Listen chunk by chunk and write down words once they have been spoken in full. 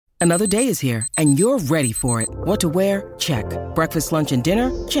Another day is here, and you're ready for it. What to wear? Check. Breakfast, lunch, and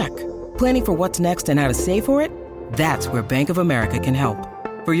dinner? Check. Planning for what's next and how to save for it? That's where Bank of America can help.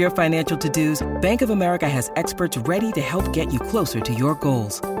 For your financial to-dos, Bank of America has experts ready to help get you closer to your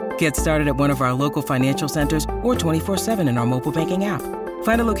goals. Get started at one of our local financial centers or 24/7 in our mobile banking app.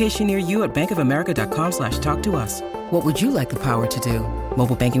 Find a location near you at bankofamerica.com/talktous. What would you like the power to do?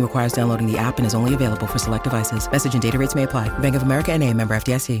 Mobile banking requires downloading the app and is only available for select devices. Message and data rates may apply. Bank of America N.A., member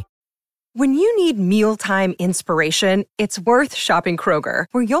FDIC. When you need mealtime inspiration, it's worth shopping Kroger,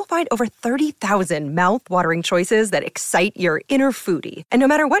 where you'll find over 30,000 mouth-watering choices that excite your inner foodie. And no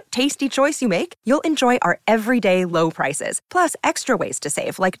matter what tasty choice you make, you'll enjoy our everyday low prices, plus extra ways to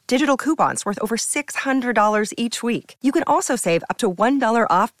save, like digital coupons worth over $600 each week. You can also save up to $1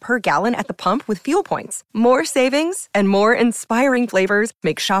 off per gallon at the pump with fuel points. More savings and more inspiring flavors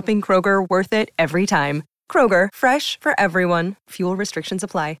make shopping Kroger worth it every time. Kroger, fresh for everyone. Fuel restrictions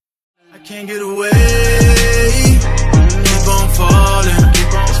apply. I can't get away, keep on falling.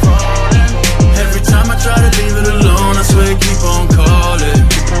 Every time I try to leave it alone, I swear keep on calling.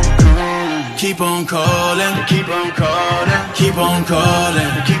 Keep on calling, keep on calling, keep on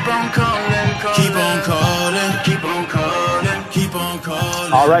calling, keep on calling, keep on calling, keep on calling, keep on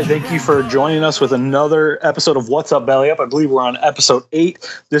calling. All right, thank you for joining us with another episode of What's Up, Belly Up. I believe we're on episode 8.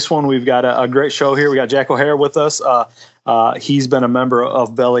 This one, we've got a great show here. We got Jack O'Hara with us. He's been a member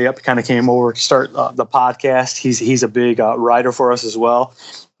of Belly Up. He kind of came over to start the podcast. He's a big writer for us as well.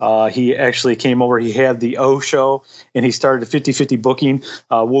 He actually came over. He had the O Show, and he started 50/50 Booking.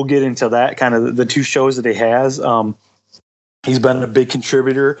 We'll get into that, kind of the two shows that he has. He's been a big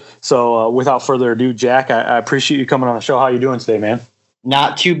contributor. So without further ado, Jack, I appreciate you coming on the show. How are you doing today, man?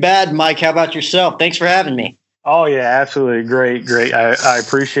 Not too bad, Mike. How about yourself? Thanks for having me. Oh, yeah, absolutely. Great. I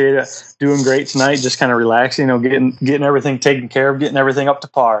appreciate it. Doing great tonight, just kind of relaxing, getting everything taken care of, getting everything up to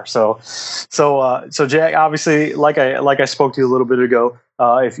par. So Jack, obviously, like I spoke to you a little bit ago,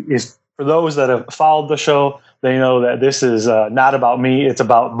 if for those that have followed the show, they know that this is not about me. It's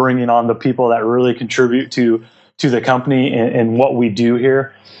about bringing on the people that really contribute to the company and what we do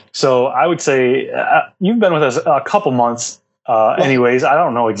here. So I would say you've been with us a couple months. Anyways, I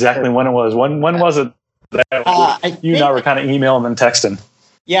don't know exactly when it was. When was it? You and I were kind of emailing and texting.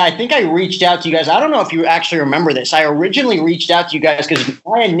 Yeah, I think I reached out to you guys. I don't know if you actually remember this. I originally reached out to you guys because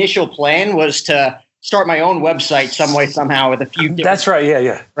my initial plan was to start my own website some way, somehow with a few different... That's right,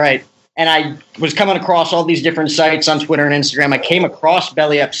 yeah. Right. And I was coming across all these different sites on Twitter and Instagram. I came across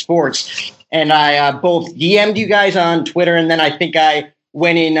Belly Up Sports, and I both DM'd you guys on Twitter, and then I think I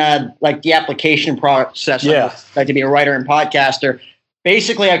went in the application process to be a writer and podcaster.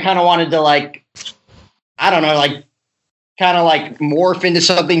 Basically, I kind of wanted to morph into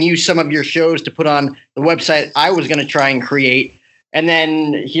something, use some of your shows to put on the website I was going to try and create. And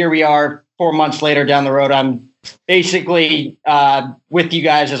then here we are 4 months later down the road. I'm basically with you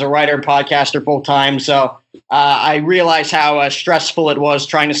guys as a writer and podcaster full time. So I realize how stressful it was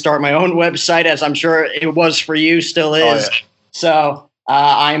trying to start my own website, as I'm sure it was for you, still is. Oh, yeah. So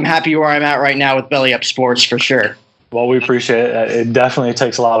I'm happy where I'm at right now with Belly Up Sports for sure. Well, we appreciate it. It definitely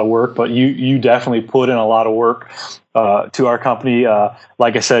takes a lot of work, but you definitely put in a lot of work to our company.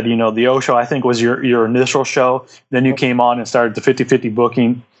 Like I said, the O Show, I think, was your initial show. Then you came on and started the 50/50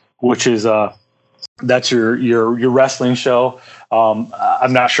 Booking, which is that's your wrestling show.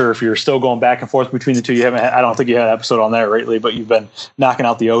 I'm not sure if you're still going back and forth between the two. I don't think you had an episode on there lately, but you've been knocking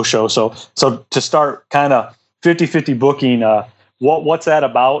out the O Show. So to start kind of 50/50 Booking, what's that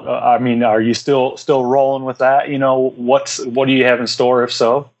about? Are you still rolling with that? What do you have in store, if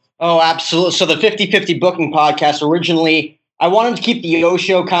so? Oh, absolutely. So the 50/50 Booking podcast, originally, I wanted to keep the O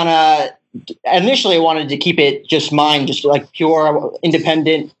Show initially I wanted to keep it just mine, just like pure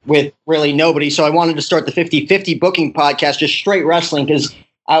independent with really nobody. So I wanted to start the 50/50 Booking podcast, just straight wrestling, because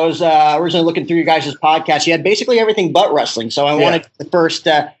I was originally looking through you guys' podcast. You had basically everything but wrestling. So I wanted to first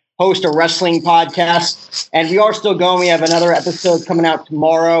host a wrestling podcast, and we are still going. We have another episode coming out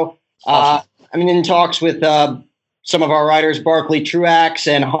tomorrow. Awesome. I'm in talks with some of our writers, Barkley Truax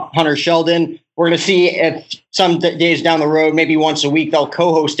and Hunter Sheldon. We're going to see if some days down the road, maybe once a week, they'll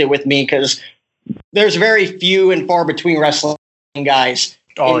co-host it with me, because there's very few and far between wrestling guys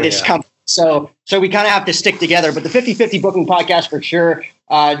in this company. So we kind of have to stick together. But the 50/50 Booking podcast for sure,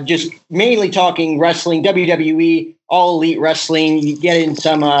 just mainly talking wrestling, WWE, all elite wrestling. You get in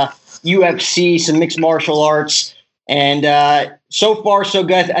some UFC, some mixed martial arts. And so far, so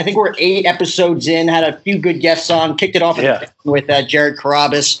good. I think we're 8 episodes in, had a few good guests on, kicked it off with Jared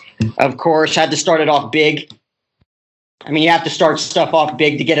Carabas, of course, had to start it off big. I mean, you have to start stuff off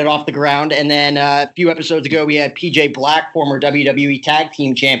big to get it off the ground. And then a few episodes ago, we had PJ Black, former WWE Tag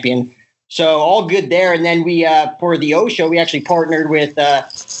Team Champion. So all good there. And then we, for the O Show, we actually partnered with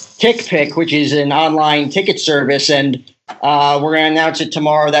TickPick, which is an online ticket service. And we're going to announce it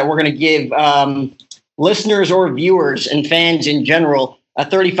tomorrow that we're going to give listeners or viewers and fans in general a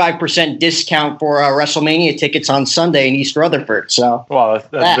 35% discount for WrestleMania tickets on Sunday in East Rutherford. So wow,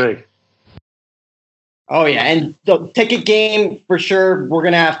 that's big. Oh, yeah. And the ticket game, for sure, we're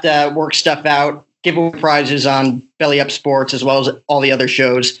going to have to work stuff out, give away prizes on Belly Up Sports as well as all the other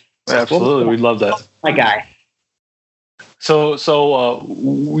shows. Absolutely. We'd love that. My guy. So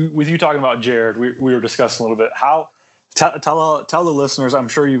with you talking about Jared, we were discussing a little bit. Tell the listeners, I'm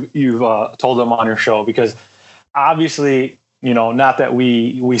sure you've told them on your show, because obviously, you know, not that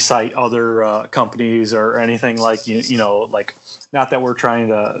we cite other companies or anything, like, you know, like, not that we're trying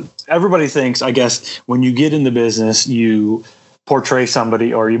to, everybody thinks, I guess, when you get in the business, you portray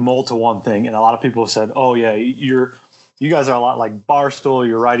somebody or you mold to one thing. And a lot of people have said, oh yeah, you guys are a lot like Barstool.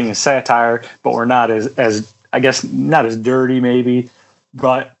 You're writing a satire, but we're not as I guess not as dirty maybe,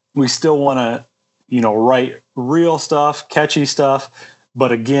 but we still want to, you know, write real stuff, catchy stuff.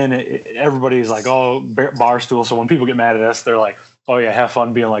 But again, everybody's like, oh, Barstool. So when people get mad at us, they're like, oh yeah, have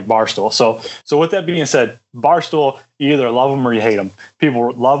fun being like Barstool. So with that being said, Barstool, you either love them or you hate them.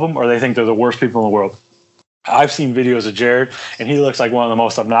 People love them or they think they're the worst people in the world. I've seen videos of Jared, and he looks like one of the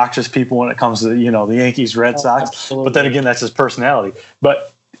most obnoxious people when it comes to, you know, the Yankees, Red Sox. Absolutely. But then again, that's his personality.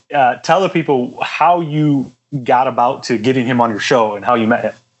 But tell the people how you got about to getting him on your show and how you met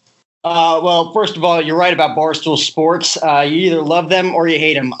him. Well, first of all, you're right about Barstool Sports. You either love them or you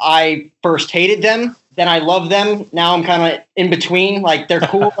hate them. I first hated them, then I love them. Now I'm kind of in between. Like, they're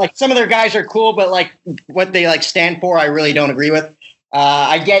cool. Like, some of their guys are cool, but like what they like stand for, I really don't agree with.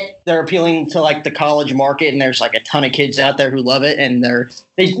 I get they're appealing to like the college market, and there's like a ton of kids out there who love it, and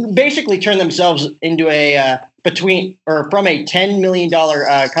they basically turn themselves into from a $10 million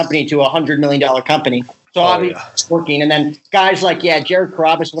company to a $100 million company. So obviously it's working. And then guys like, Jared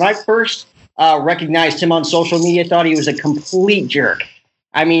Carrabis, when I first recognized him on social media, thought he was a complete jerk.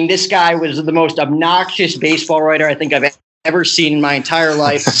 I mean, this guy was the most obnoxious baseball writer I think I've ever seen in my entire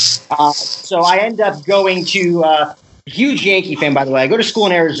life. So I ended up going to huge Yankee fan, by the way. I go to school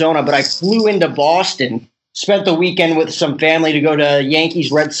in Arizona, but I flew into Boston, spent the weekend with some family to go to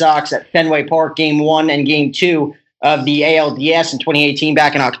Yankees Red Sox at Fenway Park, Game 1 and Game 2 of the ALDS in 2018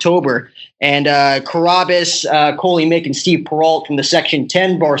 back in October. And Carrabis, Coley Mick, and Steve Peralt from the Section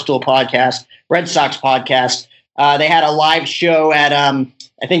 10 Barstool podcast, Red Sox podcast, they had a live show at,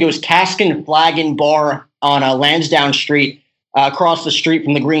 I think it was Caskin Flagon Bar on Lansdowne Street, across the street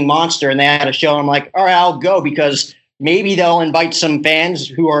from the Green Monster. And they had a show. I'm like, all right, I'll go, because maybe they'll invite some fans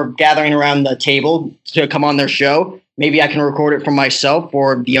who are gathering around the table to come on their show. Maybe I can record it for myself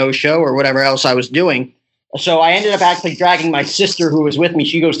or the O Show or whatever else I was doing. So I ended up actually dragging my sister, who was with me.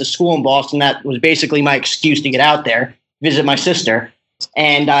 She goes to school in Boston. That was basically my excuse to get out there, visit my sister.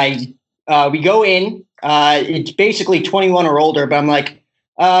 And we go in. It's basically 21 or older, but I'm like,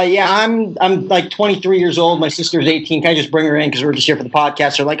 I'm like 23 years old. My sister's 18. Can I just bring her in because we're just here for the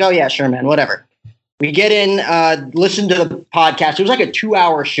podcast? They're like, oh yeah, sure, man, whatever. We get in, listen to the podcast. It was like a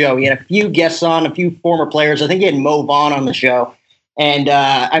 2-hour show. He had a few guests on, a few former players. I think he had Mo Vaughn on the show. And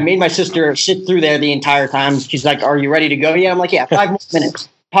I made my sister sit through there the entire time. She's like, are you ready to go? Yeah, I'm like, yeah, 5 more minutes.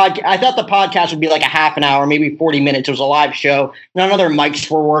 I thought the podcast would be like a half an hour, maybe 40 minutes. It was a live show. None of their mics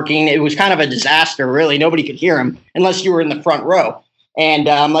were working. It was kind of a disaster, really. Nobody could hear him unless you were in the front row. And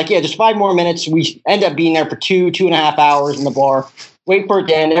I'm like, yeah, just 5 more minutes. We end up being there for 2.5 hours in the bar. Wait for it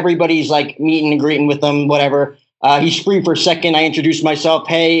to end. Everybody's like meeting and greeting with them, whatever. He's free for a second. I introduced myself.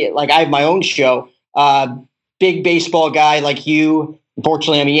 Hey, like, I have my own show. Big baseball guy like you.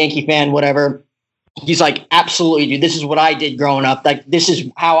 Unfortunately, I'm a Yankee fan, whatever. He's like, absolutely, dude. This is what I did growing up. Like, this is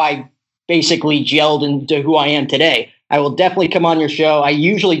how I basically gelled into who I am today. I will definitely come on your show. I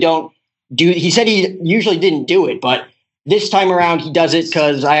usually don't do. He said he usually didn't do it, but this time around he does it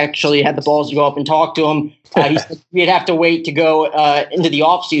because I actually had the balls to go up and talk to him. He said we'd have to wait to go into the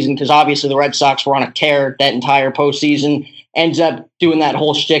off season because obviously the Red Sox were on a tear that entire postseason. Ends up doing that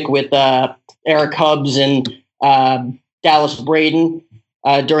whole shtick with Eric Hubbs and Dallas Braden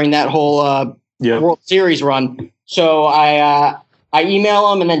during that whole World Series run. So I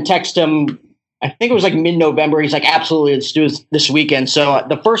email him and then text him. I think it was like mid-November. He's like, absolutely, let's do this weekend. So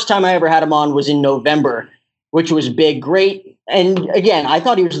the first time I ever had him on was in November, which was big, great. And again, I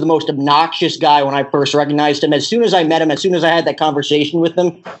thought he was the most obnoxious guy when I first recognized him. As soon as I met him, as soon as I had that conversation with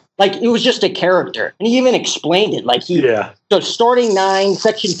him, like, it was just a character. And he even explained it. Like, so starting 9,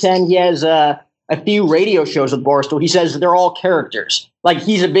 section 10, he has a a few radio shows with Barstool, he says they're all characters. Like,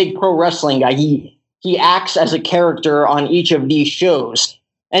 he's a big pro wrestling guy. He acts as a character on each of these shows.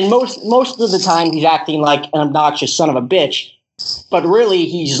 And most of the time he's acting like an obnoxious son of a bitch. But really,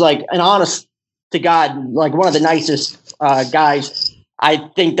 he's like an honest to God, like one of the nicest guys I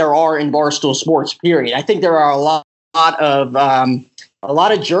think there are in Barstool Sports, period. I think there are a lot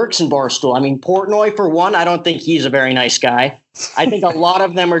of jerks in Barstool. I mean, Portnoy, for one, I don't think he's a very nice guy. I think a lot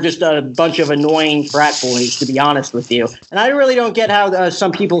of them are just a bunch of annoying frat boys, to be honest with you. And I really don't get how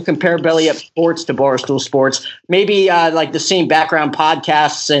some people compare Belly Up Sports to Barstool Sports. Maybe like the same background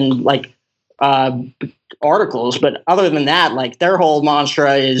podcasts and like articles, but other than that, like their whole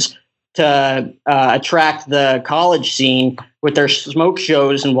mantra is to attract the college scene with their smoke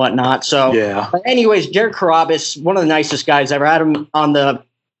shows and whatnot. So, yeah. But anyways, Jared Carrabis, one of the nicest guys ever. I had him on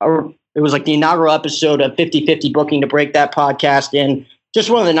it was like the inaugural episode of 50/50 Booking to break that podcast in. Just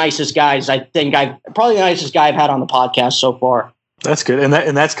one of the nicest guys. I think probably the nicest guy I've had on the podcast so far. That's good. And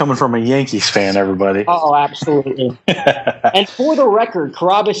that's coming from a Yankees fan, everybody. Oh, absolutely. And for the record,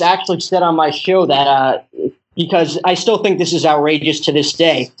 Carrabis actually said on my show that, because I still think this is outrageous to this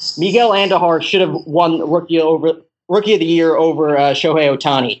day, Miguel Andujar should have won Rookie of the Year over Shohei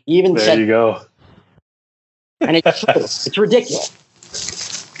Ohtani. He even there you go. And it's true. It's ridiculous.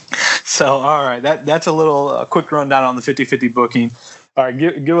 So, all right, that's a quick rundown on the 50/50 Booking. All right,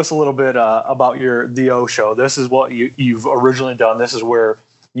 give us a little bit about the O Show. This is what you've originally done. This is where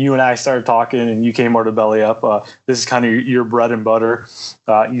you and I started talking, and you came over to Belly Up. This is kind of your bread and butter.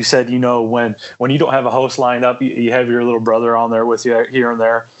 You said, when you don't have a host lined up, you have your little brother on there with you here and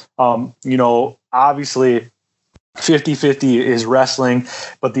there. Obviously, 50/50 is wrestling,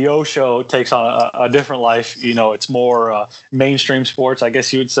 but the O Show takes on a different life. It's more mainstream sports, I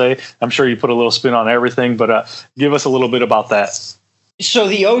guess you would say. I'm sure you put a little spin on everything, but give us a little bit about that. So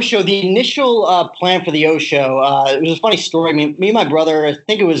the O Show, the initial plan for the O Show, it was a funny story. I mean, me and my brother, I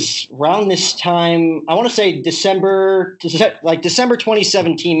think it was around this time, I want to say December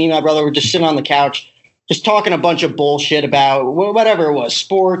 2017, me and my brother were just sitting on the couch, just talking a bunch of bullshit about whatever it was,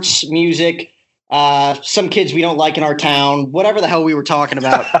 sports, music, some kids we don't like in our town, whatever the hell we were talking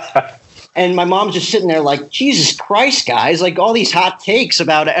about. And my mom's just sitting there like, Jesus Christ, guys, like all these hot takes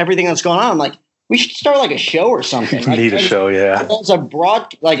about everything that's going on. I'm like, we should start like a show or something. We need a show, yeah. As a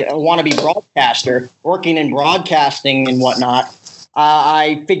wannabe broadcaster, working in broadcasting and whatnot,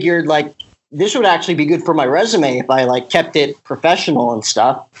 I figured like this would actually be good for my resume if I like kept it professional and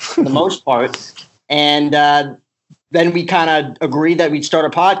stuff for the most part. And then we kind of agreed that we'd start a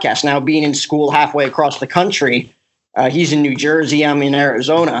podcast. Now, being in school halfway across the country, he's in New Jersey, I'm in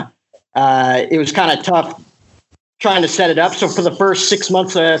Arizona. It was kind of tough trying to set it up. So for the first 6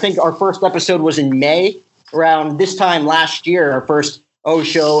 months, I think our first episode was in May, around this time last year, our first O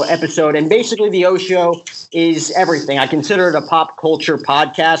Show episode. And basically the O Show is everything. I consider it a pop culture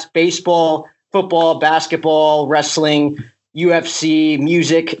podcast: baseball, football, basketball, wrestling, UFC,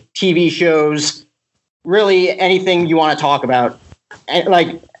 music, TV shows, really anything you want to talk about,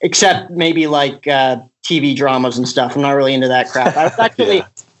 like except maybe like TV dramas and stuff. I'm not really into that crap. I was actually,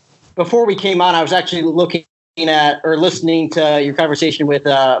 before we came on, I was actually looking at or listening to your conversation with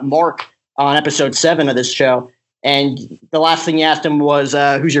Mark on episode 7 of this show, and the last thing you asked him was,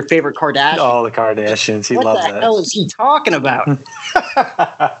 "Who's your favorite Kardashian?" Oh, the Kardashians. He loves that. What the hell is he talking about?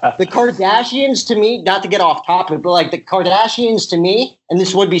 The Kardashians, to me, not to get off topic, but like the Kardashians to me, and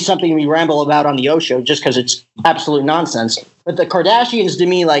this would be something we ramble about on the O Show just because it's absolute nonsense. But the Kardashians to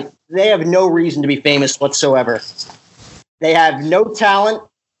me, like, they have no reason to be famous whatsoever. They have no talent.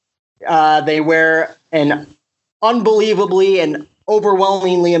 They wear an unbelievably and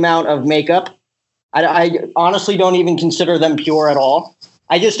overwhelmingly amount of makeup. I honestly don't even consider them pure at all.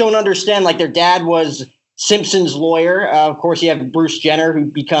 I just don't understand. Like, their dad was Simpson's lawyer. Of course, you have Bruce Jenner, who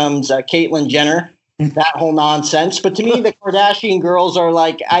becomes Caitlyn Jenner. That whole nonsense. But to me, the Kardashian girls are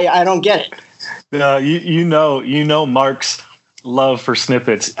like, I don't get it. You know Mark's love for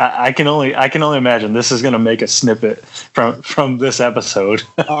snippets. I can only imagine this is going to make a snippet from this episode.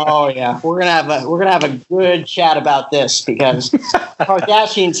 Oh yeah, we're gonna have a good chat about this because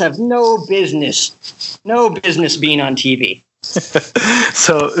Kardashians have no business being on TV.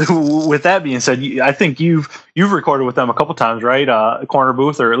 So with that being said, I think you've recorded with them a couple times, right? Corner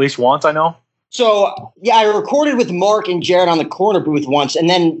booth, or at least once, I know. So, yeah, I recorded with Mark and Jared on the corner booth once. And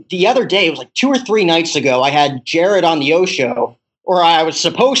then the other day, it was like 2 or 3 nights ago, I had Jared on the O Show, or I was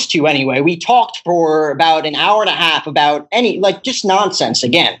supposed to anyway. We talked for about an hour and a half about just nonsense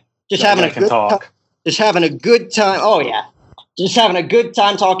again. Just having a good time. Just having a good time. Oh, yeah. Just having a good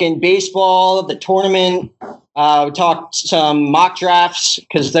time talking baseball, the tournament. We talked some mock drafts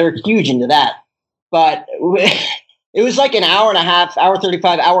because they're huge into that. but it was like an hour and a half, hour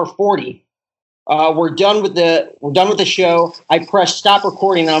 35, hour 40. We're done with the show. I press stop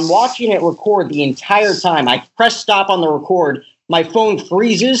recording, and I'm watching it record the entire time. I press stop on the record. My phone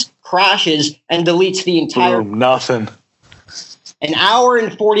freezes, crashes, and deletes the entire. Nothing. An hour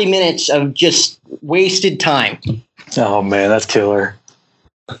and 40 minutes of just wasted time. Oh man, that's killer.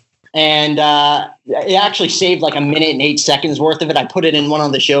 And it actually saved like a minute and 8 seconds worth of it. I put it in one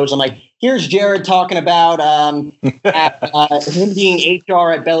of the shows. I'm like, here's Jared talking about him being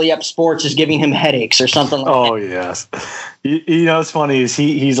HR at Belly Up Sports is giving him headaches or something like that. Oh, yes. You know, what's funny is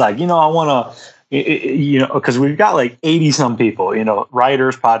he's like, I want to, because we've got like 80 some people,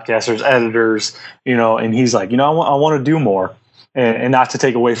 writers, podcasters, editors, and he's like, I want to do more. And not to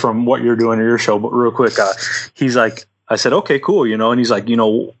take away from what you're doing in your show, but real quick, he's like, I said, okay, cool, and he's like,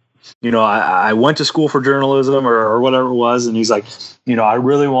 I went to school for journalism or whatever it was. And he's like, I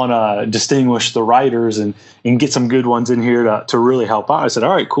really want to distinguish the writers and get some good ones in here to really help out. I said,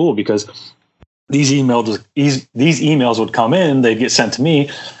 all right, cool. Because these emails would come in, they'd get sent to me,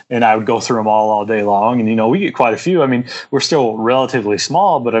 and I would go through them all day long. And, we get quite a few. I mean, we're still relatively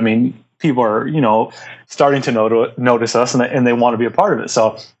small, but I mean, people are, starting to notice us and they want to be a part of it.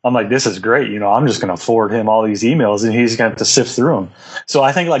 So I'm like, this is great. I'm just going to forward him all these emails and he's going to have to sift through them. So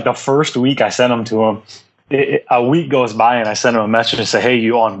I think like the first week I sent them to him, a week goes by and I send him a message and say, hey,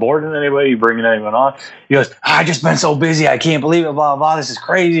 you onboarding anybody? You bringing anyone on? He goes, I just been so busy. I can't believe it. Blah, blah. This is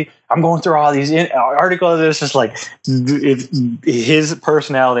crazy. I'm going through all these articles. It's just like his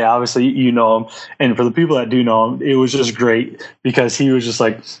personality. Obviously, you know him. And for the people that do know him, it was just great because he was just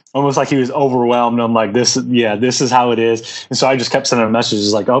like almost like he was overwhelmed. I'm like, this is how it is. And so I just kept sending him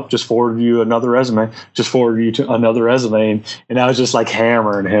messages like, oh, just forward you another resume. Just forward you to another resume. And I was just like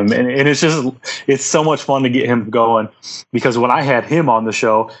hammering him. And it's so much fun to get him going because when I had him on the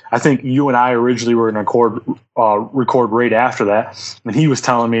show, I think you and I originally were going to record right after that. And he was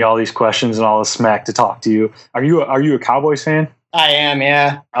telling me all these questions and all this smack to talk to you. Are you a Cowboys fan? I am,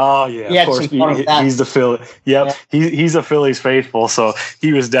 yeah. Oh yeah, of course. He's the Philly. Yep, yeah. He's a Phillies faithful, so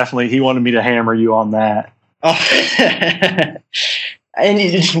he wanted me to hammer you on that. Oh. And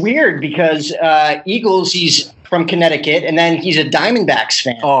it's weird because Eagles, he's from Connecticut, and then he's a Diamondbacks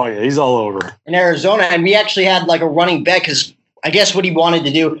fan. Oh yeah, he's all over in Arizona, and we actually had like a running bet because I guess what he wanted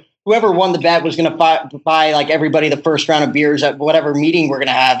to do. Whoever won the bet was going to buy like everybody the first round of beers at whatever meeting we're going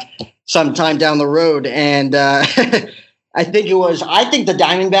to have sometime down the road. And I think the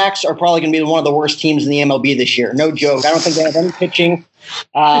Diamondbacks are probably going to be one of the worst teams in the MLB this year. No joke. I don't think they have any pitching.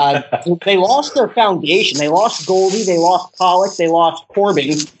 They lost their foundation. They lost Goldie. They lost Pollock. They lost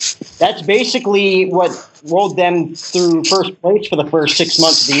Corbin. That's basically what rolled them through first place for the first 6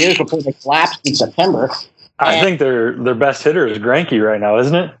 months of the year before they collapsed in September. I think their best hitter is Greinke right now,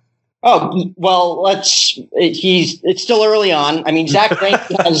 isn't it? Oh, well, it's still early on. I mean, Zach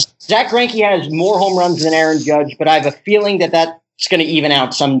Greinke has more home runs than Aaron Judge, but I have a feeling that that's going to even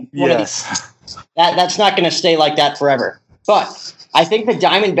out some. Yes. That's not going to stay like that forever. But I think the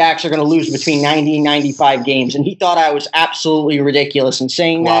Diamondbacks are going to lose between 90 and 95 games, and he thought I was absolutely ridiculous in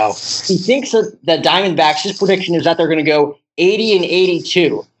saying that. Wow. He thinks that the Diamondbacks, his prediction is that they're going to go 80 and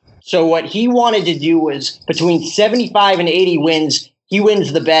 82. So what he wanted to do was between 75 and 80 wins. He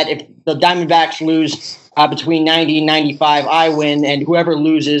wins the bet. If the Diamondbacks lose between 90 and 95, I win, and whoever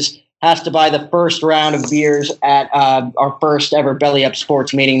loses has to buy the first round of beers at our first ever Belly Up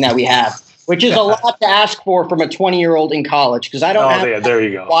Sports meeting that we have, which is a lot to ask for from a 20-year-old in college because I don't have there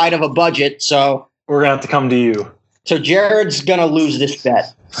you go. wide of a budget. So we're going to have to come to you. So Jared's going to lose this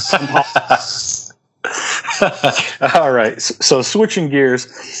bet. All right. So switching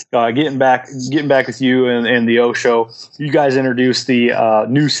gears, getting back with you and the O Show. You guys introduced the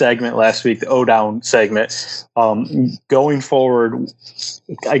new segment last week, the O Down segment. Going forward,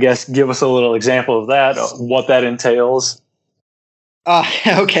 I guess give us a little example of that, what that entails.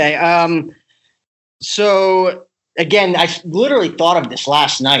 Okay. So again, I literally thought of this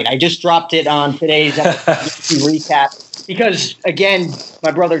last night. I just dropped it on today's recap because again,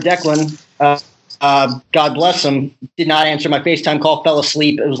 my brother Declan. God bless him, did not answer my FaceTime call, fell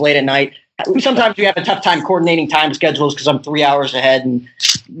asleep. It was late at night. Sometimes we have a tough time coordinating time schedules because I'm 3 hours ahead and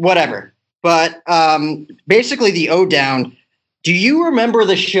whatever. But basically the O Down, do you remember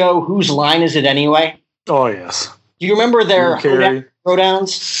the show Whose Line Is It Anyway? Oh, yes. Do you remember their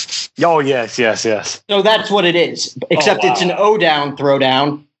throwdowns? Oh, yes. So that's what it is, except It's an O Down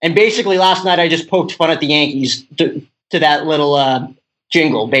throwdown. And basically last night I just poked fun at the Yankees to that little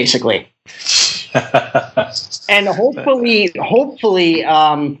jingle, basically. And hopefully,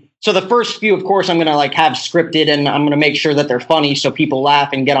 So the first few, of course, I'm going to like have scripted, and I'm going to make sure that they're funny so people laugh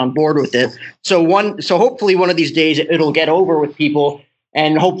and get on board with it. So hopefully one of these days it'll get over with people,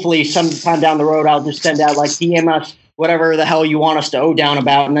 and hopefully sometime down the road I'll just send out like DM us whatever the hell you want us to O down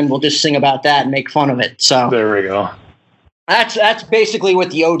about, and then we'll just sing about that and make fun of it. So there we go. That's basically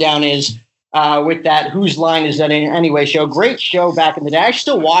what the O down is. With that Whose Line Is That Anyway show. Great show back in the day. I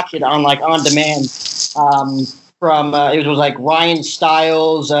still watch it on like on demand. From it was like Ryan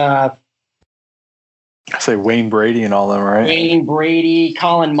Stiles, I say Wayne Brady and all them, right? Wayne Brady,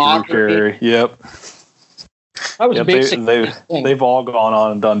 Colin Mochrie. Yep. That was they've all gone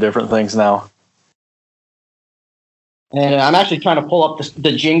on and done different things now. And I'm actually trying to pull up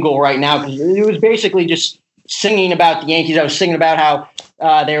the jingle right now because it was basically just singing about the Yankees. I was singing about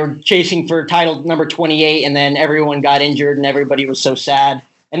how they were chasing for title number 28, and then everyone got injured, and everybody was so sad.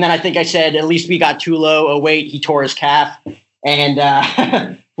 And then I think I said, at least we got Tulo. Oh, wait, he tore his calf.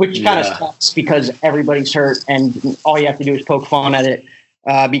 And which kind of sucks because everybody's hurt and all you have to do is poke fun at it.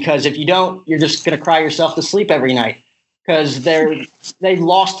 Because if you don't, you're just going to cry yourself to sleep every night. Because they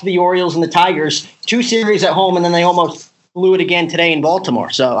lost to the Orioles and the Tigers 2 series at home, and then they almost blew it again today in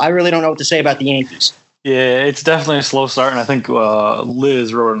Baltimore. So I really don't know what to say about the Yankees. Yeah, it's definitely a slow start, and I think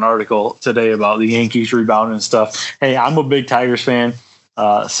Liz wrote an article today about the Yankees rebounding and stuff. Hey, I'm a big Tigers fan.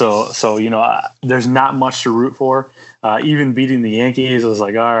 So you know, there's not much to root for. Even beating the Yankees, I was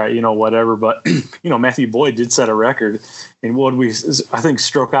like, all right, you know, whatever. But you know, Matthew Boyd did set a record, and I think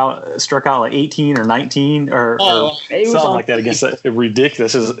struck out like 18 or 19 or something like that against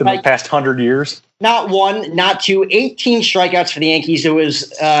ridiculous in the past 100 years. Not one, not two, 18 strikeouts for the Yankees. It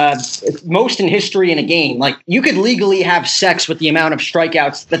was most in history in a game. Like, you could legally have sex with the amount of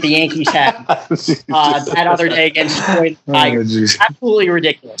strikeouts that the Yankees had that other day against the Tigers. Absolutely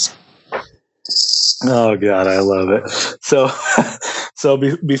ridiculous. Oh God, I love it. So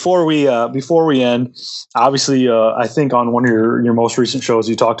before we end, obviously, I think on one of your most recent shows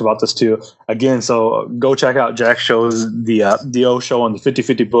you talked about this too. Again, so go check out Jack's shows, the O show on the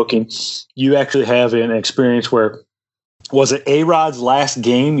 50/50 booking. You actually have an experience where, was it A-Rod's last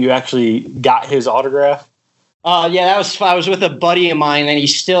game? You actually got his autograph. Yeah, I was with a buddy of mine, and he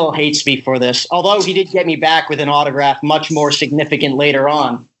still hates me for this. Although he did get me back with an autograph, much more significant later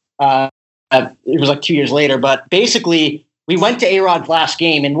on. It was like 2 years later, but basically we went to A-Rod's last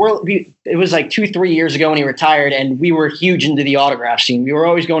game, and it was like 2-3 years ago when he retired, and we were huge into the autograph scene. We were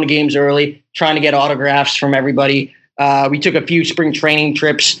always going to games early, trying to get autographs from everybody. We took a few spring training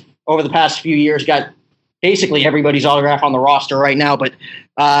trips over the past few years, got basically everybody's autograph on the roster right now. But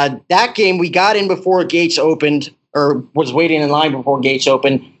that game, we got in before gates opened, or was waiting in line before gates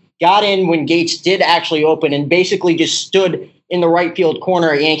opened, got in when gates did actually open, and basically just stood in the right field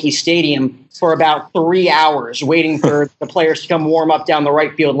corner at Yankee Stadium for about 3 hours waiting for the players to come warm up down the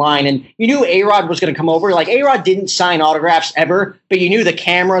right field line. And you knew A-Rod was going to come over. Like, A-Rod didn't sign autographs ever, but you knew the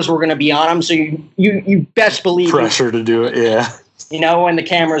cameras were going to be on him. So you best believe pressure to do it. Yeah. You know, when the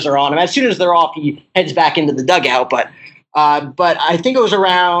cameras are on him, as soon as they're off, he heads back into the dugout. But I think it was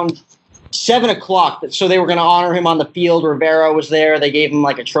around 7:00. So they were going to honor him on the field. Rivera was there. They gave him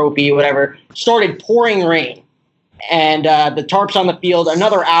like a trophy, whatever. Started pouring rain. And the tarps on the field,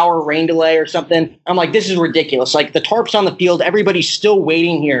 another hour rain delay or something. I'm like, this is ridiculous. Like, the tarps on the field, everybody's still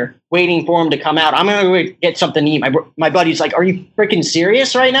waiting here, waiting for him to come out. I'm going to get something to eat. My buddy's like, are you freaking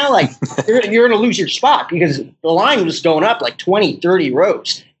serious right now? Like, you're going to lose your spot, because the line was going up like 20, 30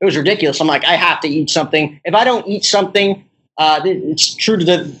 rows. It was ridiculous. I'm like, I have to eat something. If I don't eat something, it's true to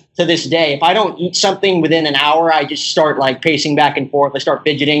this day. If I don't eat something within an hour, I just start like pacing back and forth. I start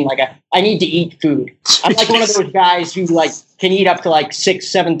fidgeting. Like, I need to eat food. I'm like one of those guys who like can eat up to like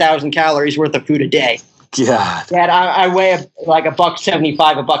 6,000-7,000 calories worth of food a day. God. Yeah, I weigh like $175,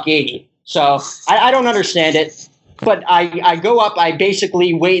 $180. So I don't understand it. But I go up. I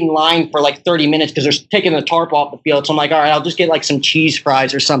basically wait in line for like 30 minutes because they're taking the tarp off the field. So I'm like, all right, I'll just get like some cheese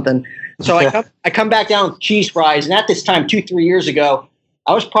fries or something. So I come back down with cheese fries. And at this time, 2-3 years ago,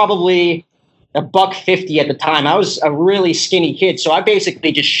 I was probably $150 at the time. I was a really skinny kid. So I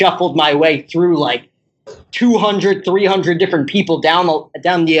basically just shuffled my way through like 200, 300 different people down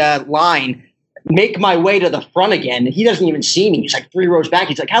the line, make my way to the front again. And he doesn't even see me. He's like 3 rows back.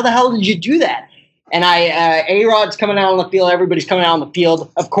 He's like, how the hell did you do that? And A-Rod's coming out on the field. Everybody's coming out on the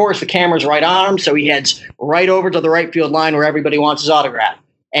field. Of course, the camera's right on him. So he heads right over to the right field line where everybody wants his autograph.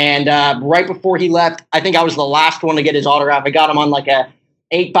 And right before he left, I think I was the last one to get his autograph. I got him on like a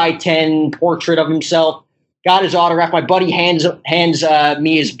 8x10 portrait of himself. Got his autograph. My buddy hands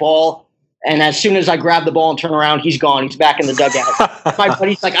me his ball. And as soon as I grab the ball and turn around, he's gone. He's back in the dugout. My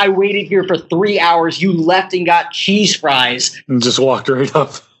buddy's like, I waited here for 3 hours. You left and got cheese fries. And just walked right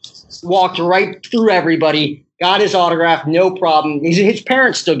up. walked right through everybody, got his autograph, no problem. His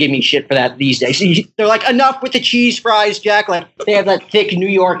parents still give me shit for that these days. They're like, enough with the cheese fries, Jack. Like, they have that thick New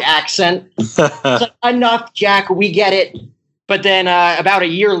York accent. It's like, enough, Jack, we get it. But then about a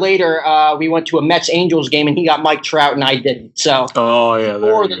year later, we went to a Mets-Angels game, and he got Mike Trout, and I didn't. So,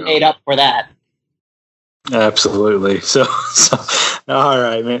 more than made up for that. Absolutely. So all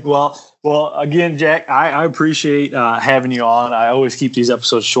right, man. Well, again, Jack, I appreciate having you on. I always keep these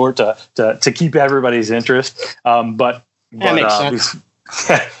episodes short to keep everybody's interest. But that makes sense.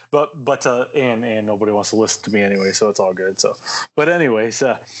 And nobody wants to listen to me anyway, so it's all good. So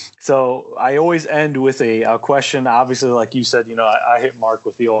I always end with a question. Obviously, like you said, I hit Mark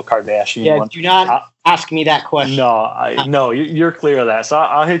with the old Kardashian one. Do not ask me that question. No, you're clear of that. So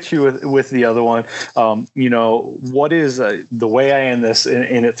I'll hit you with the other one. What is the way I end this,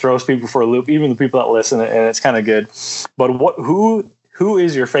 and it throws people for a loop, even the people that listen, and it's kind of good. But who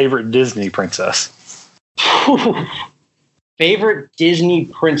is your favorite Disney princess? Favorite Disney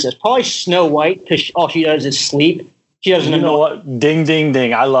princess? Probably Snow White, because all she does is sleep. She doesn't know what? Ding, ding,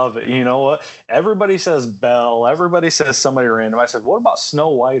 ding. I love it. You know what? Everybody says Belle. Everybody says somebody random. I said, what about Snow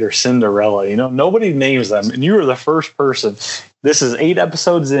White or Cinderella? Nobody names them. And you were the first person. This is 8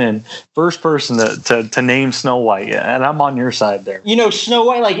 episodes in. First person to name Snow White. And I'm on your side there. Snow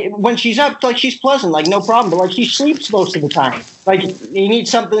White, like, when she's up, like, she's pleasant. Like, no problem. But, like, she sleeps most of the time. Like, you need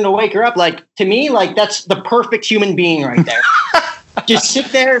something to wake her up. Like, to me, like, that's the perfect human being right there. Just sit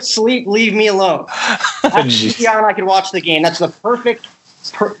there, sleep, leave me alone. I could watch the game. That's the perfect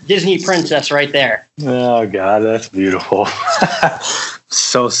Disney princess right there. Oh, God, that's beautiful.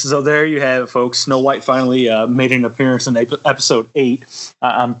 So there you have it, folks. Snow White finally made an appearance in episode 8.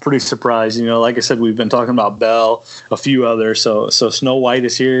 I'm pretty surprised. Like I said, we've been talking about Belle, a few others. So Snow White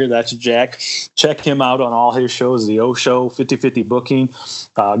is here. That's Jack. Check him out on all his shows, the O Show, 50/50 Booking.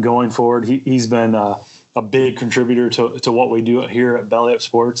 Going forward, he's been a big contributor to what we do here at Belly Up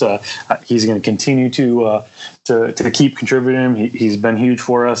Sports. He's going to continue to keep contributing. He's been huge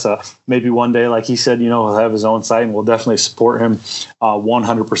for us. Maybe one day, like he said, he'll have his own site, and we'll definitely support him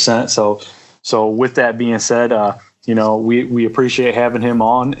 100%. So with that being said, we appreciate having him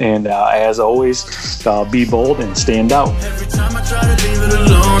on, and as always, be bold and stand out. Every time I try to leave it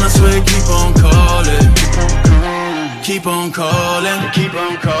alone, I swear keep on calling. Keep on calling, keep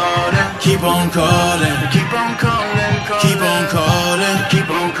on calling, keep on calling, keep on calling, keep on calling.